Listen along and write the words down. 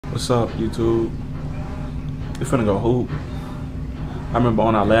What's up, YouTube? We finna go hoop. I remember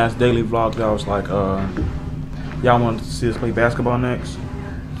on our last daily vlog, I was like, y'all wanted to see us play basketball next.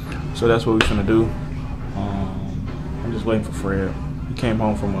 So that's what we finna do. I'm just waiting for Fred. He came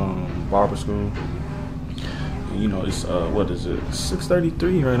home from barber school. And, you know, it's, what is it?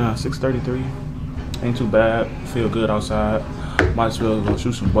 6:33 right now, 6:33. Ain't too bad, feel good outside. Might as well go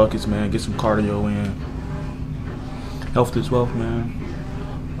shoot some buckets, man, get some cardio in. Health is wealth, man.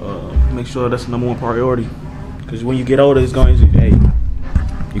 Make sure that's the #1 priority. Cause when you get older, it's going, hey,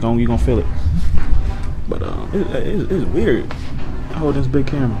 you gonna feel it. But it's weird. I hold this big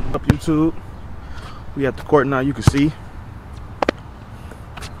camera. Up YouTube, we at the court now. You can see.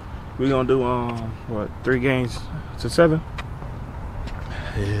 We gonna do what, 3 games to 7?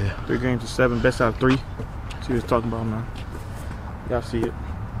 Yeah. 3 games to 7. Best out of 3. See what it's talking about, man. Y'all see it.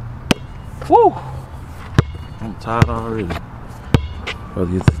 Woo! I'm tired already. Let's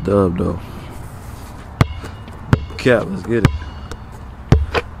get this dub though. Cap, let's get it.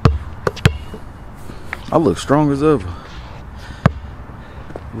 I look strong as ever.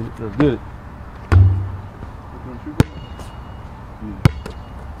 Let's get it.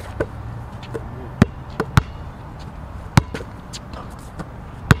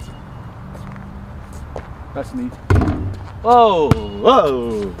 That's me. Whoa,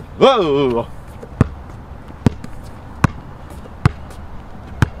 whoa, whoa.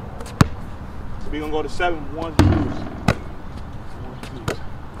 We gonna go to 7 1s and 2s.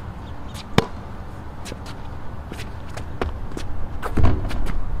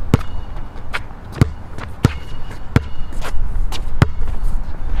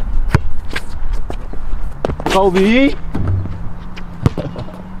 Kobe.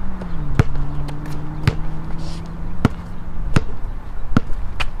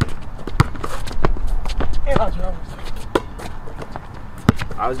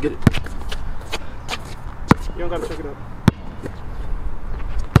 I was get it. You don't gotta check it out.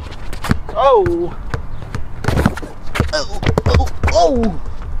 Oh! Oh! Oh! Oh!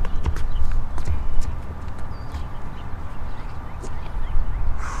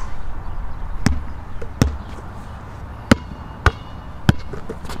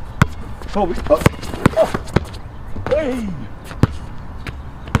 Kobe! Oh! Oh! Hey!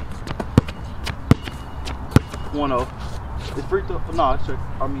 1-0. It's free throw. No, it's check.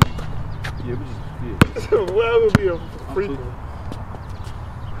 I mean, yeah, we just. Yeah. Well, would be a free throw.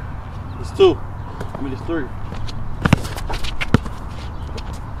 It's 2. I mean, it's 3.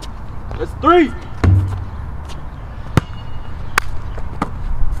 It's 3.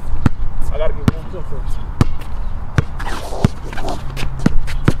 I gotta get warmed up first.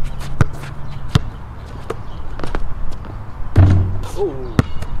 Oh,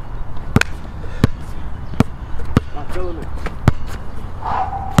 not feeling it.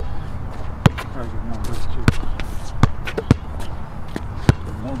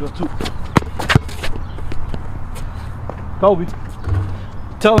 Kobe,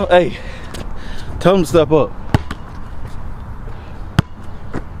 tell him, hey, tell him to step up.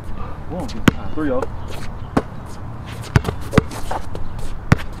 3-0.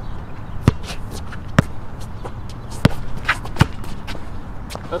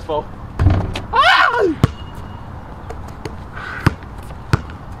 That's 4. Ah!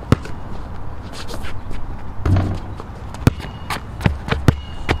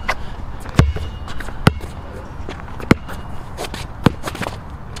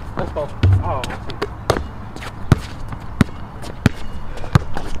 Let's go. Oh.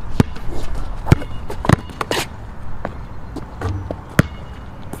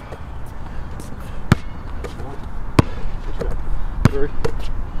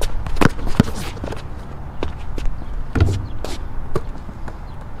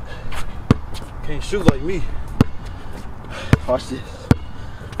 Can't shoot like me. Watch this.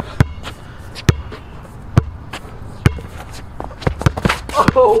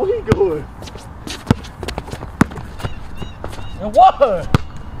 Oh, where he going? And what?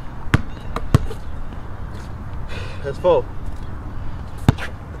 That's 4.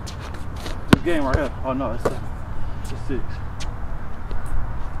 This game right here. Oh no, it's 6.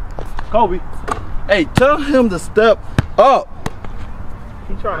 Kobe. Hey, tell him to step up.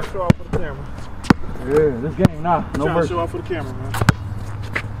 He trying to show off for the camera. Yeah, this game nah. No mercy. Show off for the camera, man.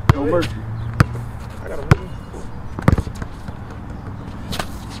 No mercy. I gotta win.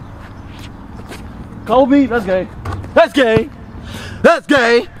 Kobe, that's gay. That's gay. That's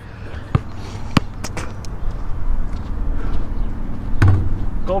gay.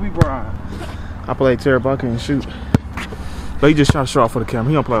 Kobe Bryant. I play terrible. I can't shoot. But he just trying to show off for the camera.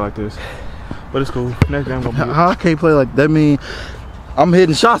 He don't play like this. But it's cool. Next game gonna be. How I can't play like that? Mean I'm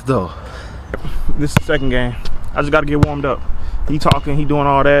hitting shots though. This is the second game. I just got to get warmed up. He talking, he doing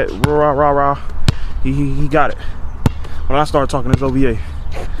all that, rah rah rah. He got it. When I start talking, it's OVA.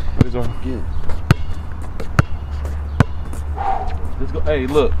 It's over. Yeah. Let's go. Hey,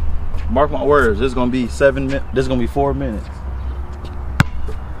 look. Mark my words. This is gonna be 7 minutes. This is gonna be 4 minutes.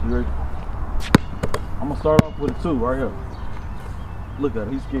 You ready? I'm gonna start off with a 2 right here. Look at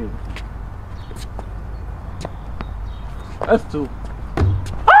him. He's scared. That's 2.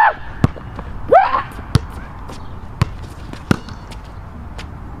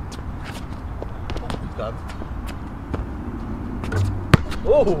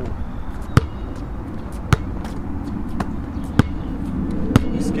 Oh!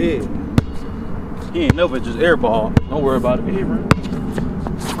 He's scared. He ain't never just airball. Don't worry about it.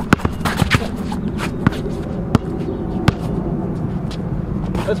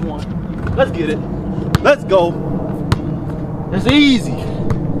 That's 1. Let's get it. Let's go. That's easy.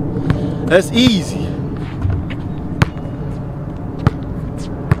 That's easy.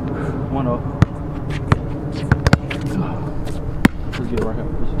 1 up. Let's get it right here.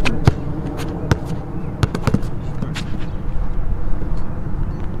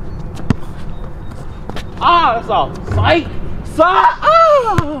 Ah, that's all. Sight. Sight.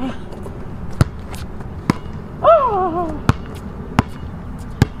 Ah. Ah.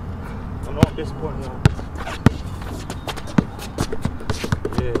 I know I'm disappointed, y'all.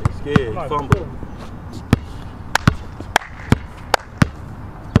 Yeah, he's scared. He fumbled.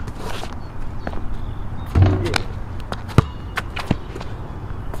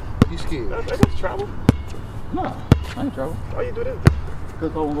 He's scared. That's trouble. No, I ain't trouble. Why you do this?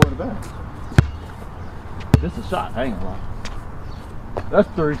 Because I won't go in the back. This is a shot. I ain't gonna lie. That's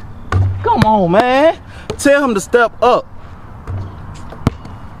 3. Come on, man. Tell him to step up.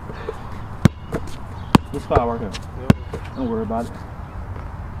 This 5 right here. Don't worry about it.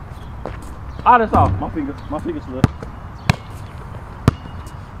 Ah, that's off. My finger slipped.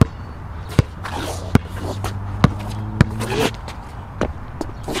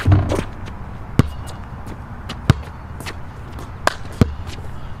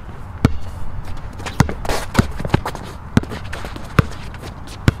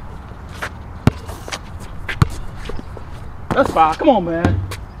 That's 5. Come on, man.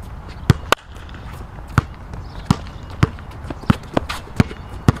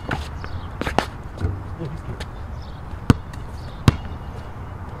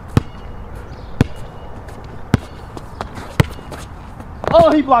 Oh,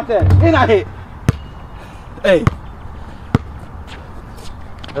 he blocked that. And I hit. Hey.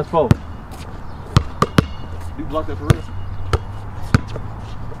 That's 4. You blocked that for real?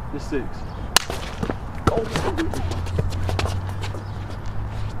 It's 6. Oh.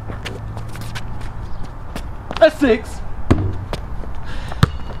 That's 6.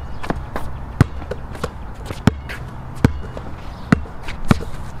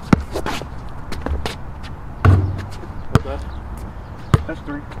 Okay. That's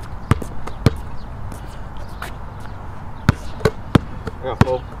 3. I got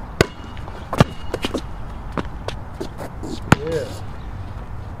 4. Yeah.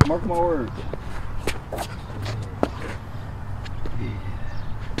 Mark my words.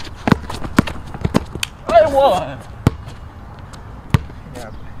 I won.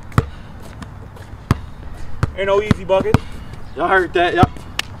 Yeah. Ain't no easy bucket. Y'all heard that? Yep.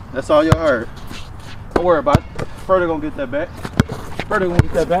 That's all y'all heard. Don't worry about it. Further gonna get that back. Further gonna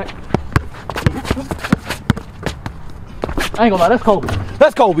get that back. I ain't gonna lie, that's Kobe.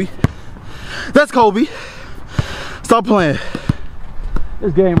 That's Kobe. That's Kobe. Stop playing.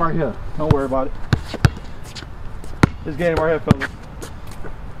 This game right here. Don't worry about it. This game right here, fellas.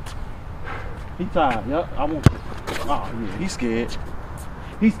 He tired. Yep. I want. Oh yeah. He's scared.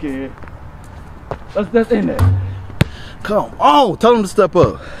 He's scared. That's in there. Come on. Tell him to step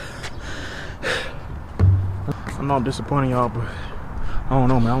up. I know I'm disappointing y'all, but I don't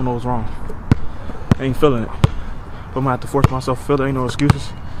know, man. I don't know what's wrong. I ain't feeling it. But I'm gonna have to force myself to feel it. Ain't no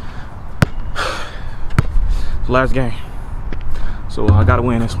excuses. It's the last game, so I gotta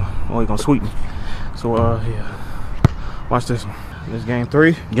win this one. Oh, he gonna sweep me. So yeah. Watch this one. This game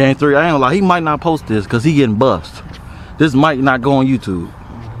 3. Game 3. I ain't gonna lie. He might not post this because he getting bust. This might not go on YouTube.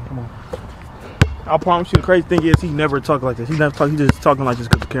 Come on. I promise you, the crazy thing is he never talk like this. He never talk. He just talking like this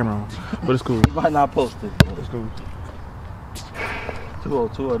because the camera on. But it's cool. He might not post it. It's cool.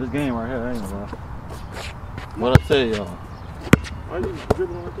 2-0-2. This game right here. I ain't gonna lie. What I tell y'all? Why you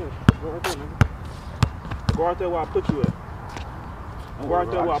dribbling right there? Go right there, nigga. Go right there where I put you at. Go right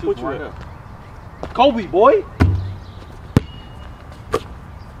there where I put you at. Kobe, boy.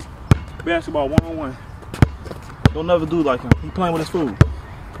 Basketball 1-on-1. Don't never do like him. He playing with his food.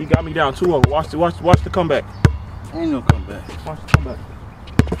 He got me down 2-0. Watch the comeback. Ain't no comeback. Watch the comeback.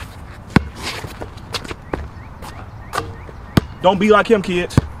 Don't be like him,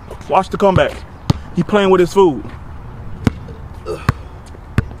 kids. Watch the comeback. He playing with his food.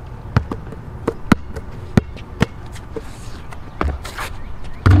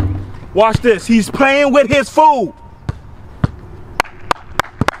 Watch this. He's playing with his food.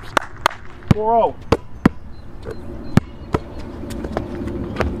 4-0.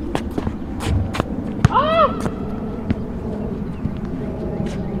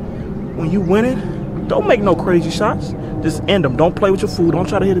 When you winning, don't make no crazy shots. Just end them. Don't play with your food. Don't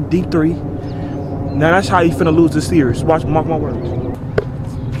try to hit a deep three. Now that's how you finna lose this series. Watch, mark my words.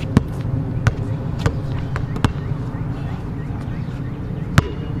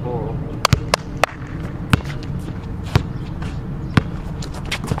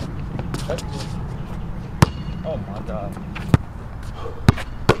 Oh my God.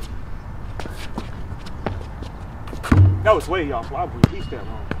 That was way off. I released that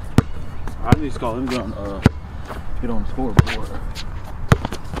wrong. I need to call him get on the scoreboard.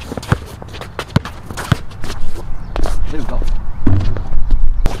 There we go.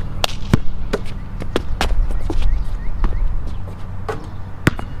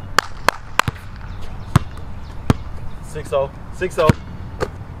 Six-0.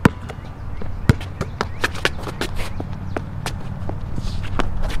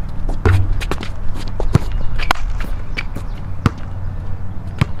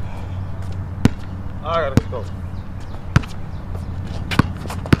 I gotta go.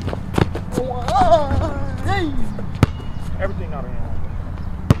 Hey. Everything out of hand.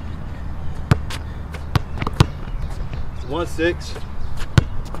 1-6.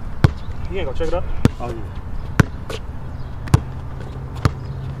 You ain't gonna check it up? Oh yeah.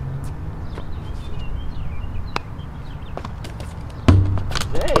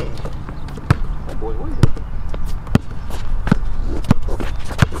 Hey. Oh boy, what is it?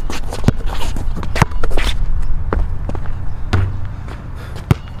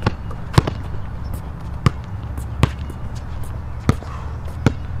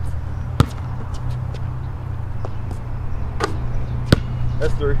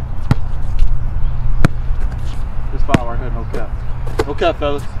 That's 3. There's 5 right here, no cap. No cap,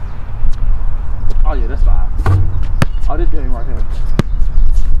 fellas. Oh yeah, that's 5. Oh, this game right here.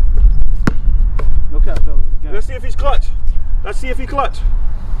 No cap, fellas. This game. Let's see if he's clutch. Let's see if he clutch.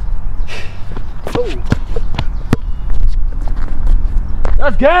 Oh.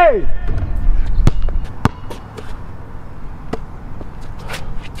 That's game.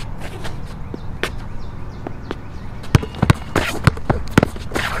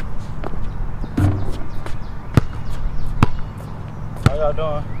 How y'all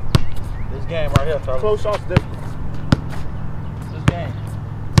doing? This game right here, fellas. Close shots different. This game.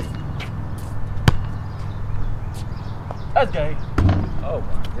 That's game. Oh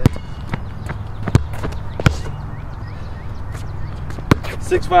my goodness.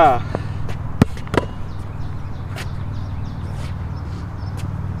 6-5.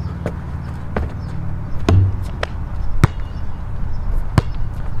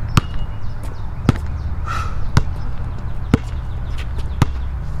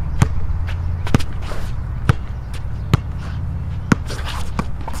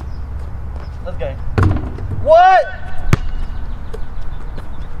 Let's go. What?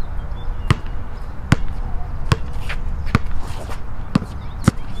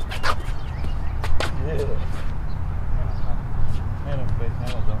 Yeah.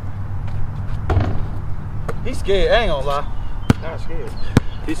 He's scared, I ain't gonna lie. Not scared.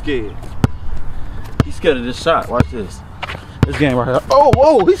 He's scared. He's scared of this shot. Watch this. This game right here. Oh,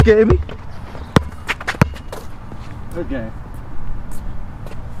 whoa, he scared me. Good game.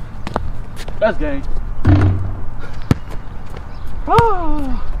 That's game.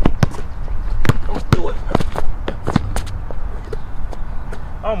 Ah. Don't do it.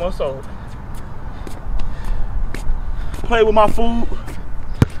 Almost over. Play with my food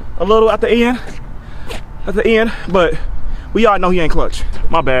a little at the end. But we all know he ain't clutch.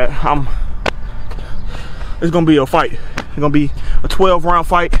 My bad. It's gonna be a fight. It's gonna be a 12-round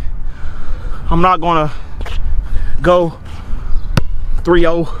fight. I'm not gonna go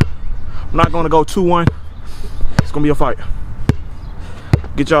 3-0. I'm not gonna go 2-1. It's gonna be a fight.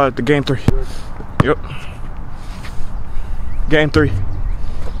 Get y'all at the game 3. Yep. Game 3.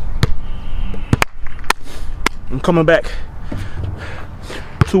 I'm coming back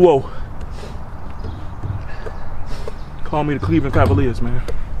 2-0. Call me the Cleveland Cavaliers, man.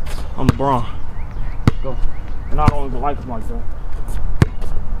 I'm LeBron. Go. And I don't even like him like that.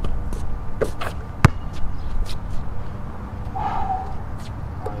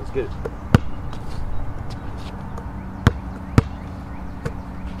 Let's get it.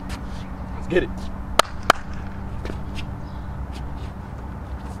 Let's get it.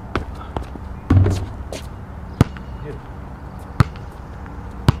 Get it.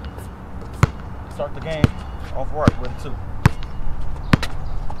 Start the game off right with a 2.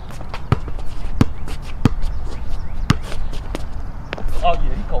 Oh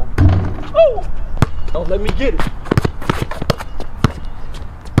yeah, he called me. Oh! Don't let me get it.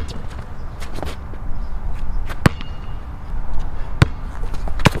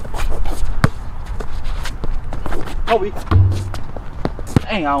 Kobe.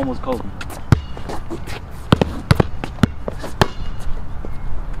 Dang, I almost Kobe.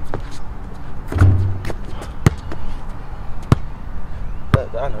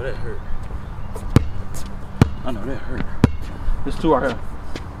 I know that hurt. I know that hurt. There's 2 right here.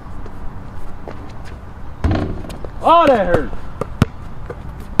 Oh, that hurt.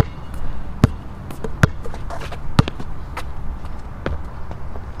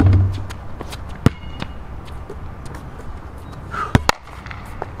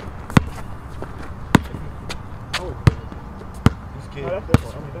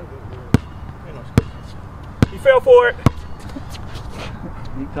 He fell for it.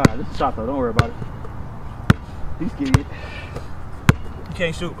 He tired. This is a shot though. Don't worry about it. He's scared. You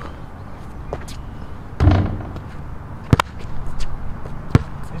can't shoot.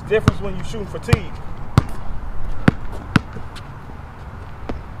 It's different when you shooting fatigue.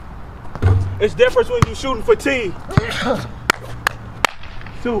 It's different when you shooting fatigue.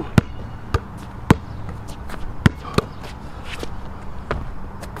 2.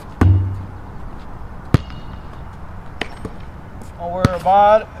 Don't worry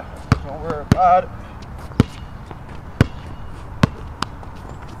about it. Don't worry about it.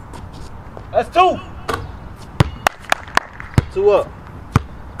 That's 2. 2 up.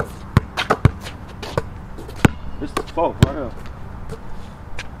 This is 4 right here.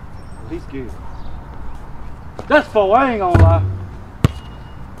 He's scared. That's 4. I ain't gonna lie.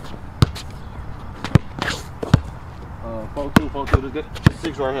 4-2, 4-2. This good.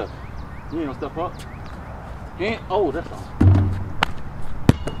 6 right here. You ain't gonna step up. Can't. Oh, that's all.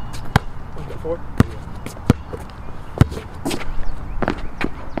 4.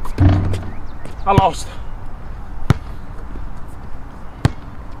 I lost.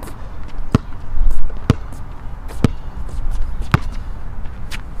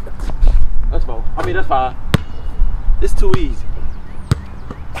 That's 4. I mean, that's 5. It's too easy.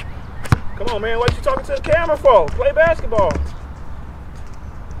 Come on, man. What you talking to the camera for? Play basketball.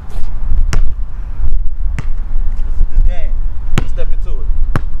 This game. Let's step into it.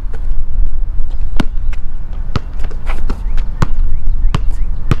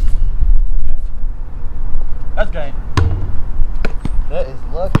 That's game. That is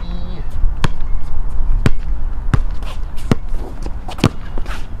lucky.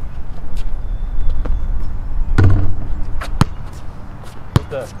 What's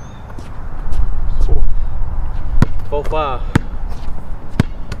that? 4-5.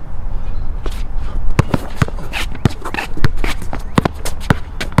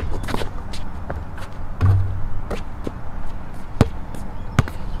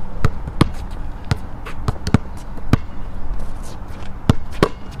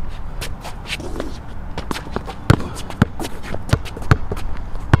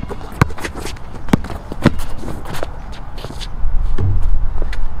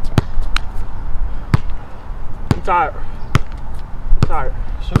 Tired. Tired.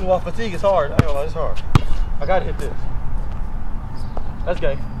 Shooting while fatigue is hard. I ain't gonna lie, it's hard. I gotta hit this. That's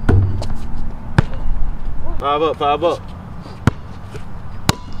game. 5 up, 5 up.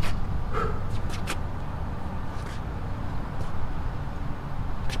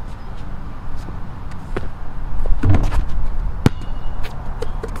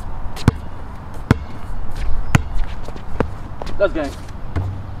 That's game.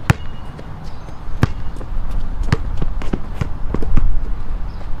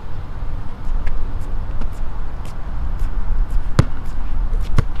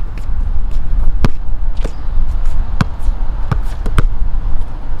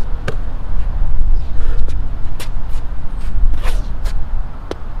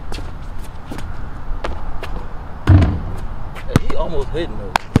 He almost hitting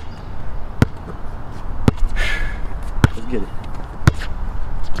those. Let's get it.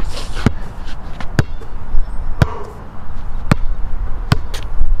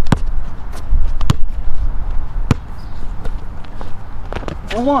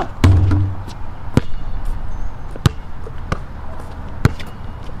 One.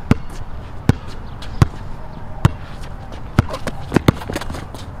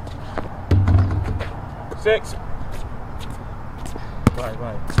 6.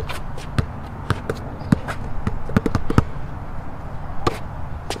 Right.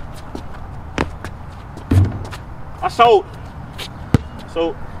 I sold.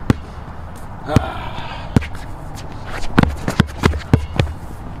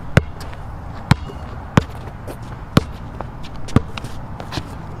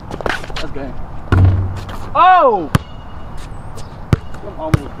 That's game. Oh! I'm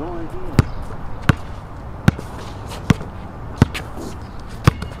almost going again.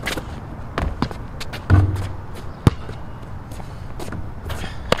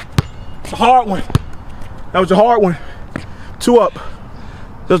 It's a hard one. That was a hard one. 2 up.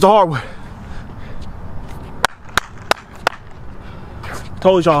 That was a hard one.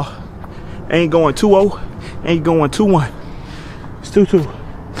 Told y'all, ain't going 2-0, ain't going 2-1. It's 2-2.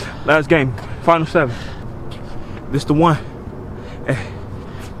 Last game, final 7. This the one. Hey,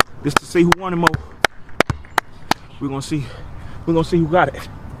 this to see who won it more. We're gonna see who got it.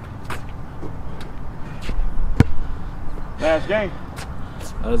 Last game.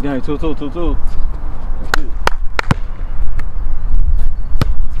 Last game, 2-2. That's it.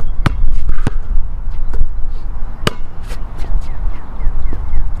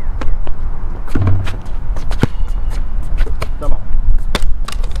 Come on.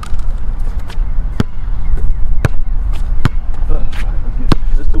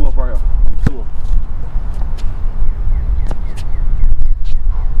 Let's 2 up right here. 2 up.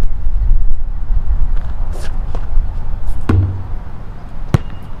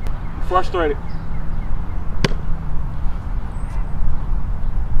 Frustrated.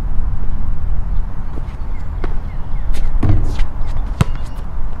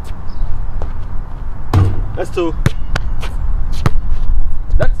 That's 2.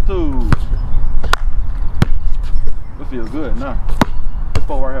 That's 2. That feels good now. Let's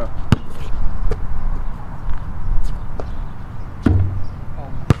 4 right here.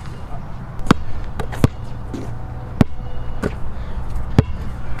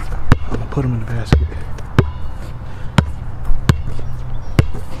 I'm gonna put them in the basket.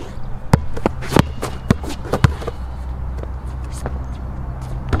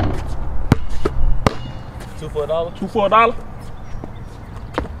 $2 for $1. 2 for $1.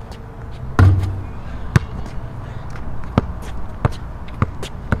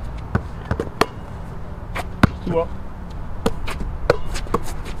 Two up.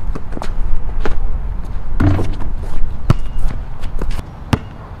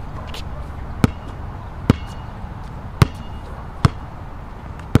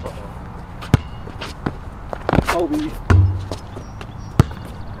 Kobe.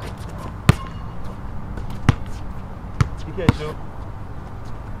 You can't shoot.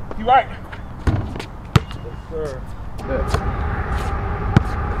 You right. Yes, sir. Yeah.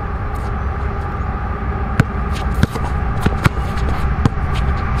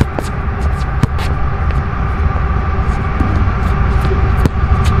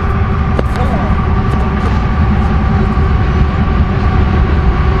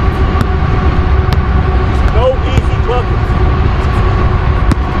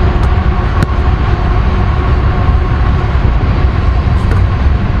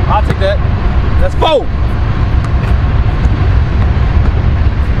 I'll take that. That's 4.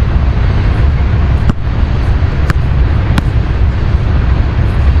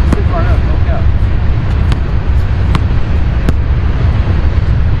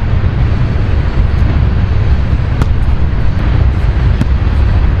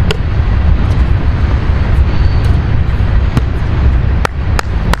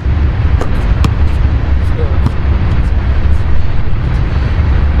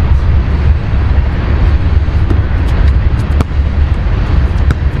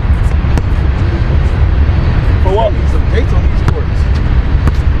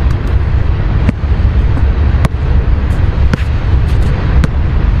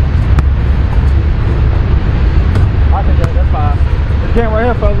 Camera right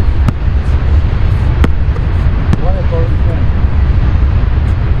here, fellas. Right here, fellas.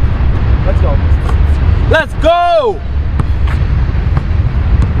 Let's go. Let's go!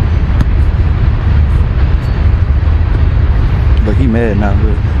 Look, he mad now,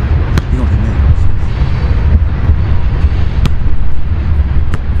 look. He gonna get mad.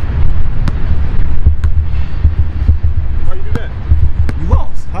 Why you do that? You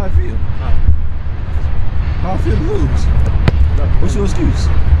lost. How I feel? How I feel to lose? What's your excuse?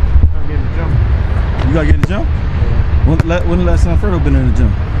 I'm getting the jump. You gotta get in the gym? Yeah. When the last time Fredo been in the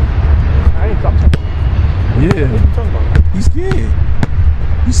gym? I ain't talking about. Yeah. What are you talking about? You scared.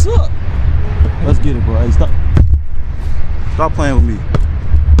 You suck. Let's get it, bro. Hey, stop playing with me.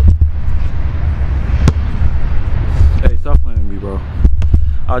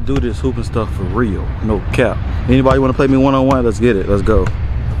 I do this hooping stuff for real. No cap. Anybody want to play me one-on-one? Let's get it. Let's go.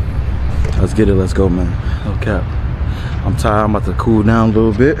 Let's get it. Let's go, man. No cap. I'm tired. I'm about to cool down a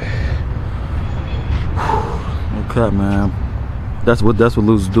little bit. No cap, man. That's what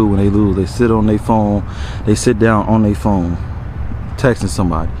losers do when they lose. They sit on their phone. They sit down on their phone, texting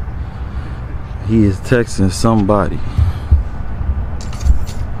somebody. He is texting somebody.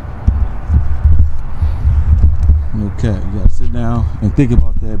 Okay, you gotta sit down and think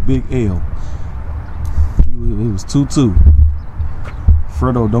about that big L. It was 2-2.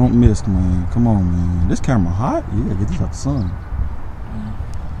 Fredo, don't miss, man. Come on, man. This camera hot? You gotta get this out the sun.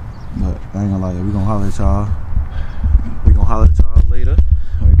 But I ain't gonna lie, we gonna holler at y'all. We gonna holler at y'all later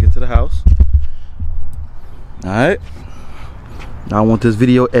when we get to the house. Alright. I want this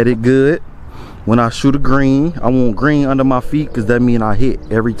video edit good. When I shoot a green, I want green under my feet because that means I hit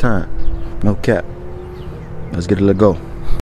every time. No cap. Let's get it, let go.